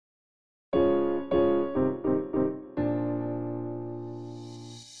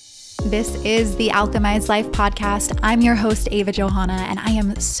This is the Alchemized Life podcast. I'm your host, Ava Johanna, and I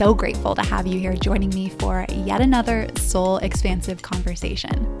am so grateful to have you here joining me for yet another soul expansive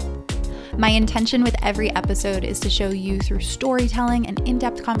conversation. My intention with every episode is to show you through storytelling and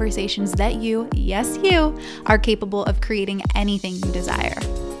in-depth conversations that you, yes you, are capable of creating anything you desire.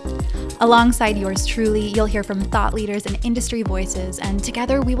 Alongside yours truly, you'll hear from thought leaders and industry voices, and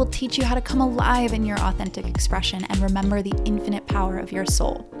together we will teach you how to come alive in your authentic expression and remember the infinite power of your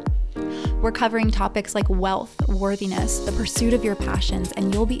soul. We're covering topics like wealth, worthiness, the pursuit of your passions,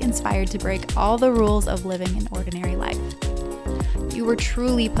 and you'll be inspired to break all the rules of living an ordinary life. You were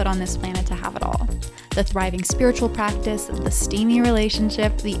truly put on this planet to have it all. The thriving spiritual practice, the steamy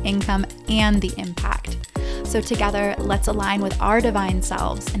relationship, the income, and the impact. So together, let's align with our divine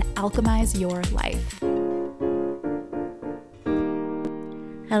selves and alchemize your life.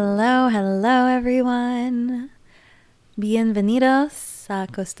 Hello everyone. Bienvenidos a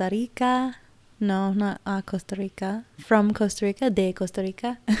Costa Rica. No, not a Costa Rica. From Costa Rica, de Costa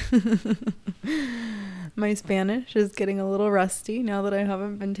Rica. My Spanish is getting a little rusty now that I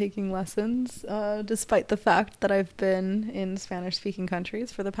haven't been taking lessons, despite the fact that I've been in Spanish-speaking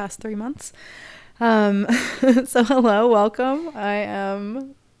countries for the past 3 months. So hello, welcome. I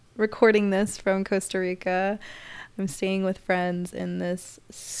am recording this from Costa Rica. I'm staying with friends in this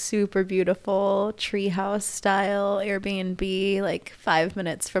super beautiful treehouse style Airbnb, like 5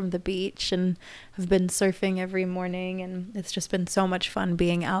 minutes from the beach, and I've been surfing every morning, and it's just been so much fun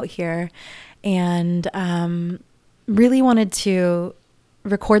being out here. And really wanted to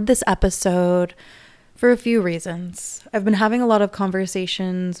record this episode for a few reasons. I've been having a lot of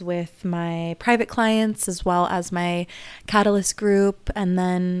conversations with my private clients as well as my Catalyst group, and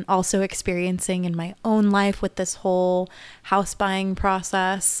then also experiencing in my own life with this whole house buying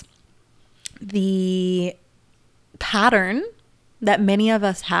process, the pattern that many of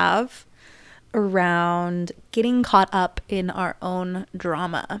us have around getting caught up in our own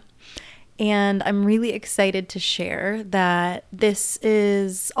drama. And I'm really excited to share that this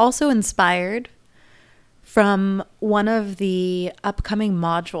is also inspired from one of the upcoming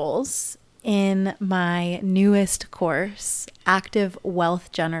modules in my newest course, Active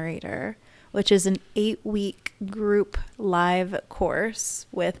Wealth Generator, which is an 8-week group live course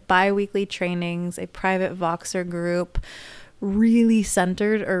with bi-weekly trainings, a private Voxer group, really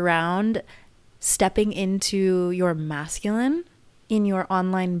centered around stepping into your masculine in your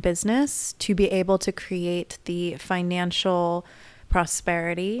online business to be able to create the financial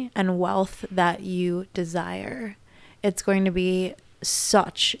prosperity and wealth that you desire. It's going to be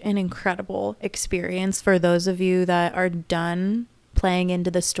such an incredible experience for those of you that are done playing into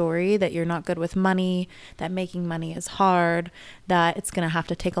the story that you're not good with money, that making money is hard, that it's going to have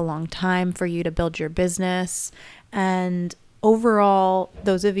to take a long time for you to build your business. And overall,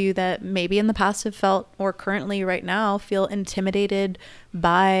 those of you that maybe in the past have felt, or currently right now feel intimidated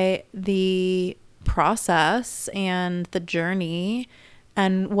by the process and the journey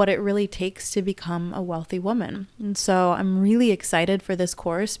and what it really takes to become a wealthy woman. And so I'm really excited for this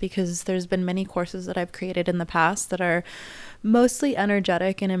course because there's been many courses that I've created in the past that are mostly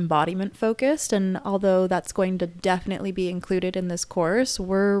energetic and embodiment focused. And although that's going to definitely be included in this course,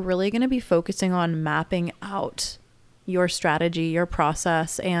 we're really going to be focusing on mapping out your strategy, your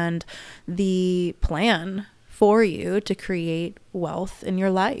process, and the plan for you to create wealth in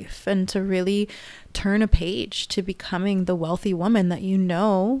your life and to really turn a page to becoming the wealthy woman that you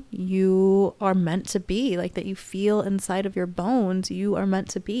know you are meant to be, like that you feel inside of your bones you are meant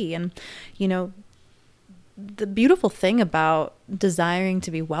to be. And you know, the beautiful thing about desiring to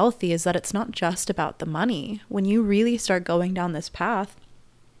be wealthy is that it's not just about the money. When you really start going down this path,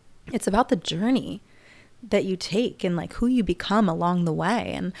 it's about the journey that you take and like who you become along the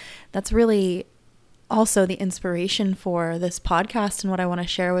way. And that's really also the inspiration for this podcast. And what I want to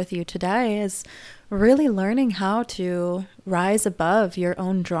share with you today is really learning how to rise above your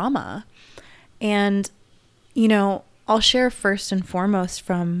own drama. And, you know, I'll share first and foremost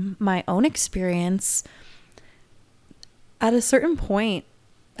from my own experience. At a certain point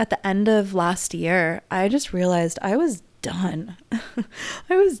at the end of last year, I just realized I was done.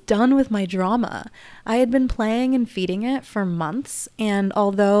 I was done with my drama. I had been playing and feeding it for months. And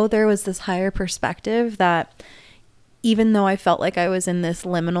although there was this higher perspective that even though I felt like I was in this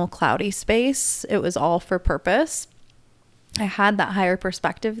liminal cloudy space, it was all for purpose. I had that higher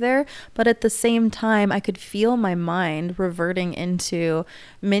perspective there, but at the same time, I could feel my mind reverting into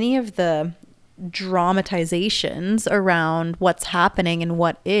many of the dramatizations around what's happening and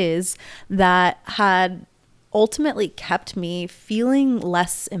what is that had ultimately kept me feeling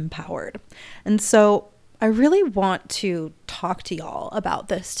less empowered. And so I really want to talk to y'all about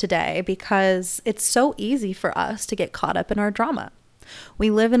this today because it's so easy for us to get caught up in our drama. We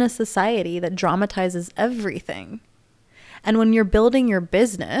live in a society that dramatizes everything. And when you're building your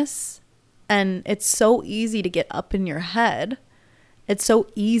business, and it's so easy to get up in your head, it's so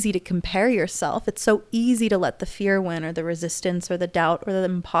easy to compare yourself, it's so easy to let the fear win, or the resistance, or the doubt, or the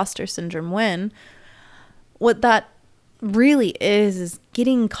imposter syndrome win. What that really is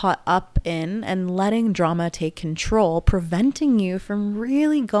getting caught up in and letting drama take control, preventing you from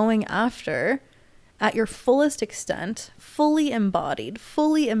really going after, at your fullest extent, fully embodied,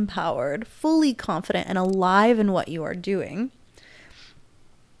 fully empowered, fully confident, and alive in what you are doing.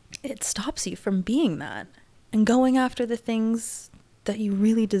 It stops you from being that and going after the things that you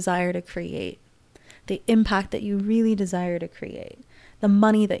really desire to create, the impact that you really desire to create, the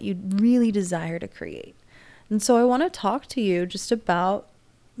money that you really desire to create. And so I want to talk to you just about,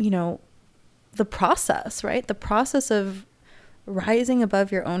 the process, right? The process of rising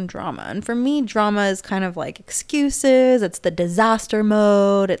above your own drama. And for me, drama is kind of like excuses. It's the disaster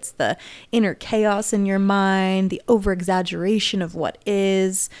mode. It's the inner chaos in your mind, the over-exaggeration of what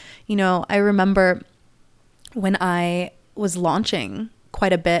is. I remember when I was launching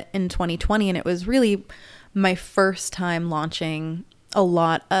quite a bit in 2020, and it was really my first time launching a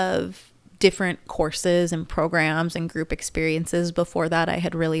lot of different courses and programs and group experiences. Before that, I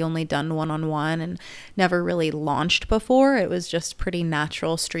had really only done one-on-one and never really launched before. It was just pretty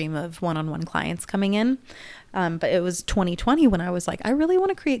natural stream of one-on-one clients coming in. But it was 2020 when I was like, I really want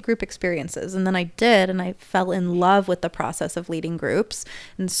to create group experiences. And then I did, and I fell in love with the process of leading groups.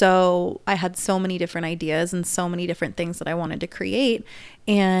 And so I had so many different ideas and so many different things that I wanted to create,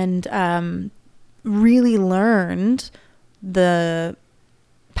 and really learned the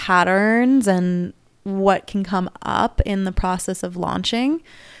patterns and what can come up in the process of launching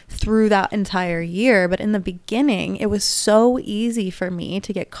through that entire year. But in the beginning, it was so easy for me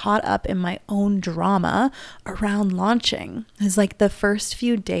to get caught up in my own drama around launching. It was like the first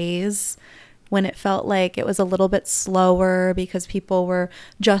few days when it felt like it was a little bit slower because people were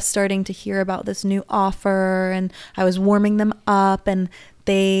just starting to hear about this new offer, and I was warming them up, and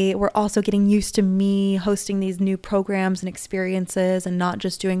they were also getting used to me hosting these new programs and experiences and not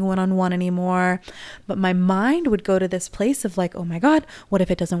just doing one-on-one anymore. But my mind would go to this place of like, oh my God, what if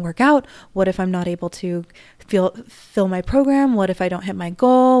it doesn't work out? What if I'm not able to fill my program? What if I don't hit my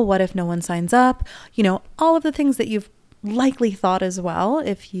goal? What if no one signs up? All of the things that you've likely thought as well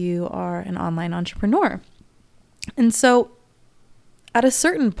if you are an online entrepreneur. And so at a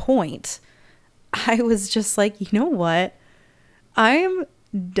certain point, I was just like, you know what? I'm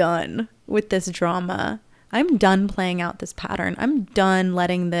done with this drama. I'm done playing out this pattern. I'm done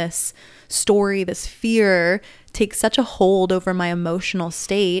letting this story, this fear, take such a hold over my emotional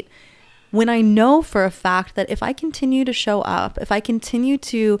state, when I know for a fact that if I continue to show up, if I continue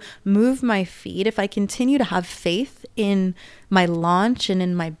to move my feet, if I continue to have faith in my launch and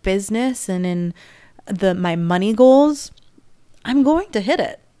in my business and in my money goals, I'm going to hit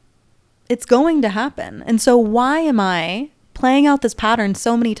it. It's going to happen. And so why am I playing out this pattern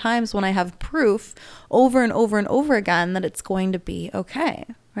so many times when I have proof over and over and over again that it's going to be okay,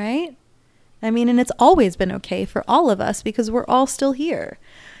 right? And it's always been okay for all of us because we're all still here.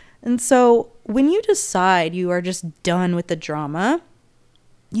 And so when you decide you are just done with the drama,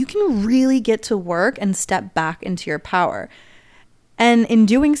 you can really get to work and step back into your power. And in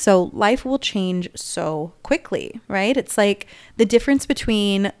doing so, life will change so quickly, right? It's like the difference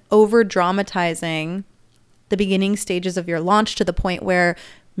between over dramatizing the beginning stages of your launch to the point where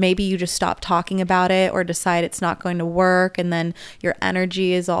maybe you just stop talking about it or decide it's not going to work, and then your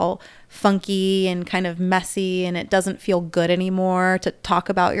energy is all funky and kind of messy and it doesn't feel good anymore to talk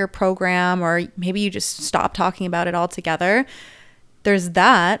about your program, or maybe you just stop talking about it altogether. There's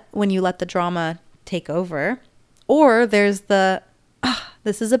that when you let the drama take over, or there's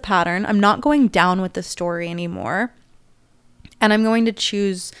this is a pattern. I'm not going down with the story anymore, and I'm going to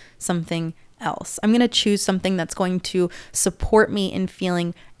choose something else. I'm going to choose something that's going to support me in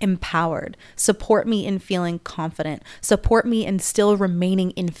feeling empowered, support me in feeling confident, support me in still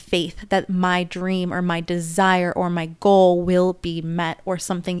remaining in faith that my dream or my desire or my goal will be met, or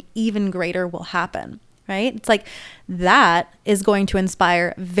something even greater will happen, right? It's like that is going to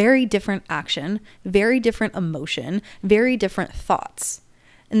inspire very different action, very different emotion, very different thoughts.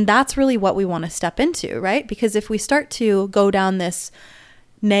 And that's really what we want to step into, right? Because if we start to go down this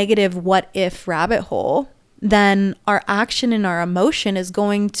negative what if rabbit hole, then our action and our emotion is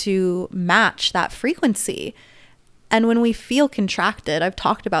going to match that frequency. And when we feel contracted, I've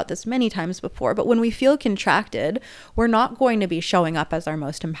talked about this many times before, but when we feel contracted, we're not going to be showing up as our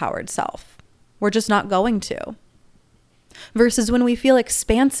most empowered self. We're just not going to. Versus when we feel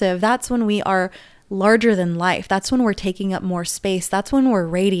expansive, that's when we are larger than life. That's when we're taking up more space. That's when we're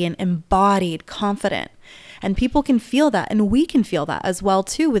radiant, embodied, confident. And people can feel that, and we can feel that as well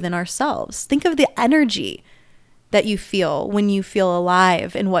too within ourselves. Think of the energy that you feel when you feel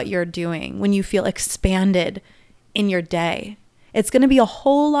alive in what you're doing, when you feel expanded in your day. It's going to be a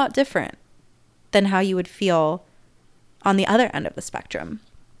whole lot different than how you would feel on the other end of the spectrum.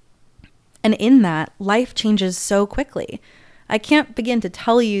 And in that, life changes so quickly. I can't begin to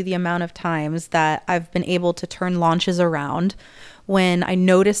tell you the amount of times that I've been able to turn launches around when I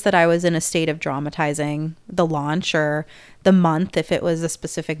noticed that I was in a state of dramatizing the launch or the month, if it was a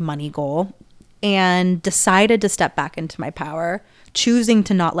specific money goal, and decided to step back into my power, choosing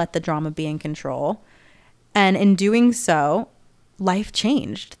to not let the drama be in control. And in doing so, life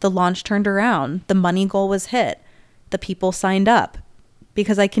changed. The launch turned around. The money goal was hit. The people signed up.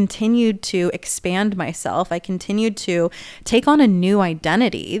 Because I continued to expand myself. I continued to take on a new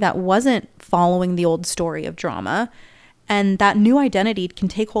identity that wasn't following the old story of drama. And that new identity can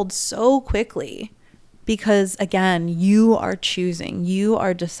take hold so quickly because, again, you are choosing, you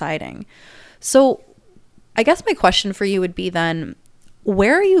are deciding. So I guess my question for you would be then,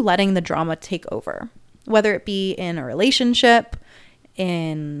 where are you letting the drama take over? Whether it be in a relationship,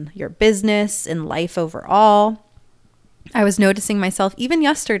 in your business, in life overall. I was noticing myself even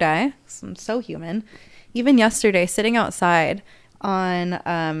yesterday, I'm so human, even yesterday sitting outside on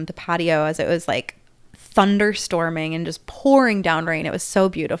the patio as it was like thunderstorming and just pouring down rain. It was so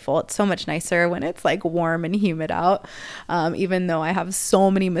beautiful. It's so much nicer when it's like warm and humid out, even though I have so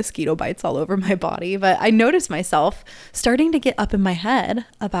many mosquito bites all over my body. But I noticed myself starting to get up in my head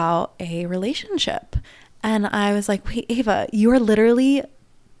about a relationship. And I was like, wait, Ava, you are literally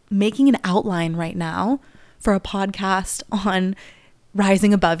making an outline right now for a podcast on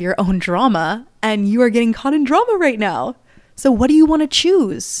rising above your own drama, and you are getting caught in drama right now. So what do you want to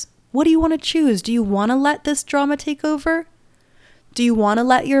choose? What do you want to choose? Do you want to let this drama take over? Do you want to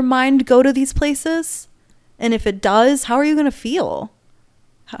let your mind go to these places? And if it does, how are you going to feel?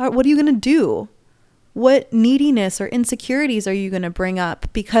 What are you going to do? What neediness or insecurities are you going to bring up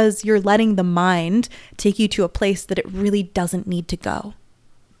because you're letting the mind take you to a place that it really doesn't need to go?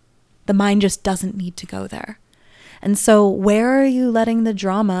 The mind just doesn't need to go there. And so where are you letting the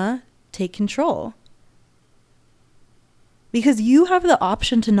drama take control? Because you have the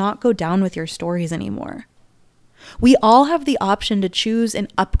option to not go down with your stories anymore. We all have the option to choose an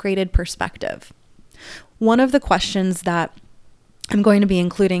upgraded perspective. One of the questions that I'm going to be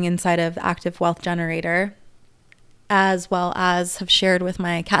including inside of Active Wealth Generator, as well as have shared with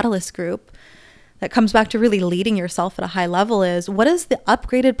my Catalyst group, that comes back to really leading yourself at a high level is, what is the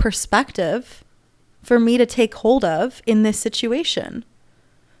upgraded perspective for me to take hold of in this situation?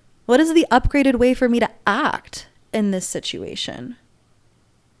 What is the upgraded way for me to act in this situation?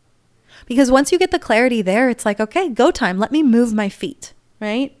 Because once you get the clarity there, it's like, okay, go time. Let me move my feet,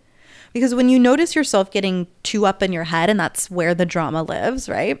 right? Because when you notice yourself getting too up in your head, and that's where the drama lives,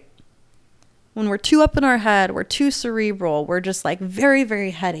 right? When we're too up in our head, we're too cerebral, we're just like very,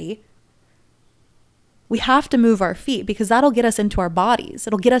 very heady. We have to move our feet because that'll get us into our bodies.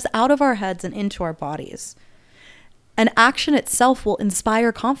 It'll get us out of our heads and into our bodies. And action itself will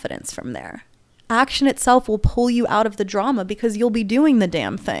inspire confidence from there. Action itself will pull you out of the drama because you'll be doing the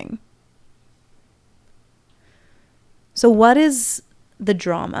damn thing. So what is the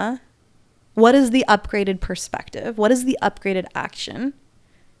drama? What is the upgraded perspective? What is the upgraded action?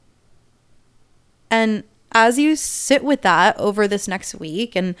 And as you sit with that over this next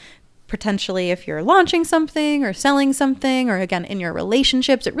week, and potentially if you're launching something or selling something, or again, in your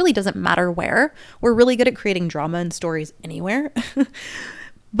relationships, it really doesn't matter where. We're really good at creating drama and stories anywhere.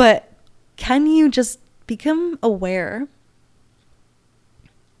 But can you just become aware?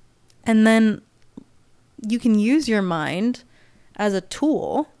 And then you can use your mind as a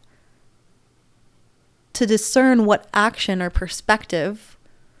tool to discern what action or perspective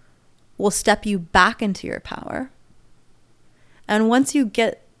will step you back into your power. And once you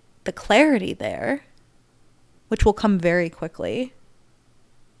get the clarity there, which will come very quickly,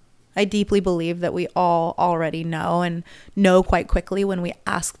 I deeply believe that we all already know, and know quite quickly when we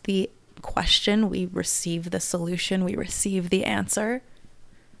ask the question, we receive the solution, we receive the answer.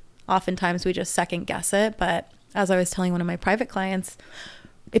 Oftentimes we just second guess it, but as I was telling one of my private clients,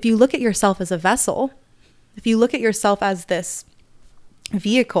 if you look at yourself as a vessel, if you look at yourself as this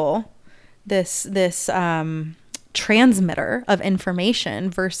vehicle, this transmitter of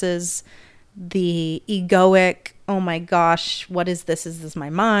information versus the egoic, oh my gosh, what is this? Is this my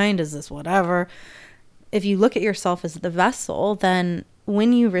mind? Is this whatever? If you look at yourself as the vessel, then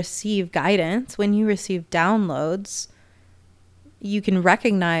when you receive guidance, when you receive downloads, you can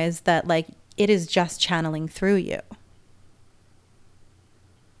recognize that like it is just channeling through you.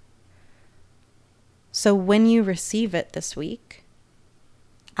 So when you receive it this week,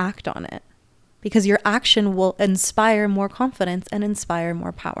 act on it, because your action will inspire more confidence and inspire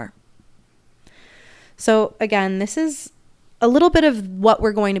more power. So again, this is a little bit of what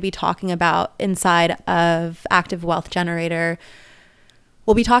we're going to be talking about inside of Active Wealth Generator.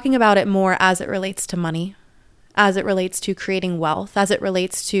 We'll be talking about it more as it relates to money, as it relates to creating wealth, as it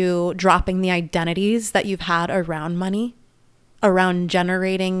relates to dropping the identities that you've had around money, around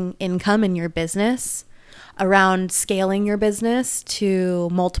generating income in your business, around scaling your business to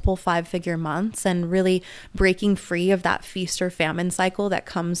multiple 5-figure months, and really breaking free of that feast or famine cycle that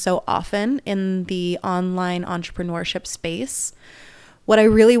comes so often in the online entrepreneurship space. What I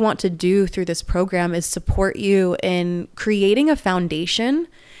really want to do through this program is support you in creating a foundation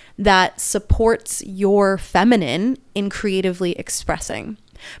that supports your feminine in creatively expressing.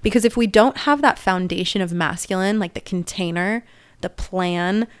 Because if we don't have that foundation of masculine, like the container, the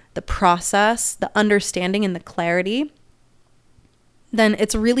plan, the process, the understanding, and the clarity, then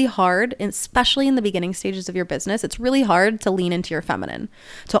it's really hard, especially in the beginning stages of your business, it's really hard to lean into your feminine,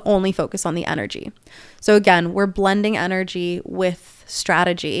 to only focus on the energy. So again, we're blending energy with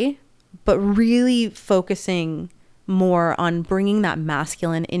strategy, but really focusing more on bringing that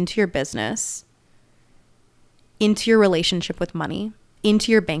masculine into your business, into your relationship with money,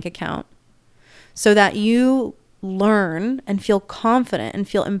 into your bank account, so that you learn and feel confident and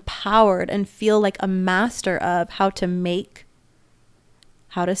feel empowered and feel like a master of how to make,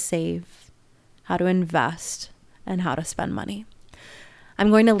 how to save, how to invest, and how to spend money. I'm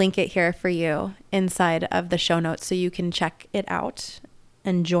going to link it here for you inside of the show notes so you can check it out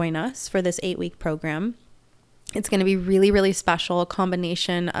and join us for this 8-week program. It's going to be really, really special, a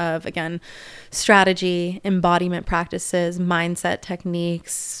combination of, again, strategy, embodiment practices, mindset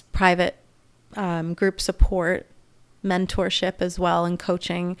techniques, private group support, mentorship as well, and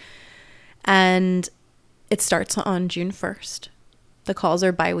coaching. And it starts on June 1st. The calls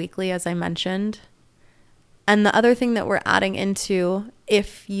are bi-weekly, as I mentioned. And the other thing that we're adding into,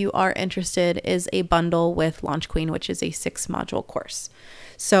 if you are interested, is a bundle with Launch Queen, which is a 6-module course.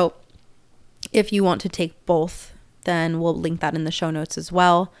 So if you want to take both, then we'll link that in the show notes as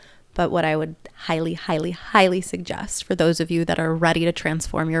well. But what I would highly, highly, highly suggest for those of you that are ready to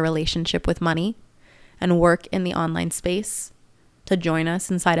transform your relationship with money and work in the online space, to join us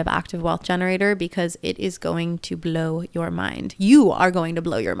inside of Active Wealth Generator, because it is going to blow your mind. You are going to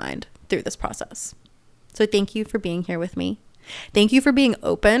blow your mind through this process. So thank you for being here with me. Thank you for being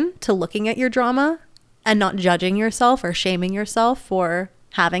open to looking at your drama and not judging yourself or shaming yourself for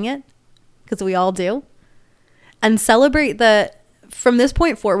having it, because we all do. And celebrate that from this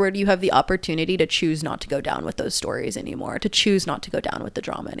point forward, you have the opportunity to choose not to go down with those stories anymore, to choose not to go down with the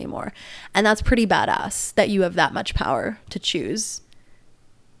drama anymore. And that's pretty badass that you have that much power to choose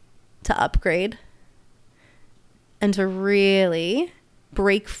to upgrade and to really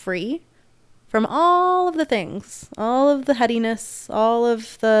break free from all of the things, all of the headiness, all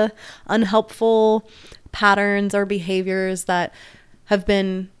of the unhelpful patterns or behaviors that have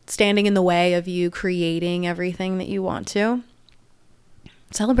been standing in the way of you creating everything that you want to.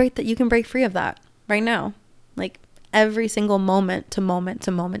 Celebrate that you can break free of that right now. Like every single moment to moment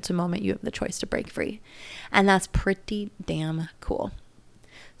to moment to moment, you have the choice to break free. And that's pretty damn cool.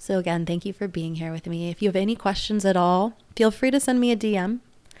 So again, thank you for being here with me. If you have any questions at all, feel free to send me a DM.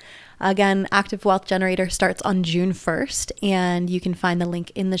 Again, Active Wealth Generator starts on June 1st, and you can find the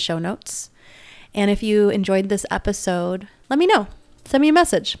link in the show notes. And if you enjoyed this episode, let me know. Send me a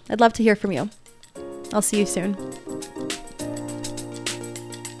message. I'd love to hear from you. I'll see you soon.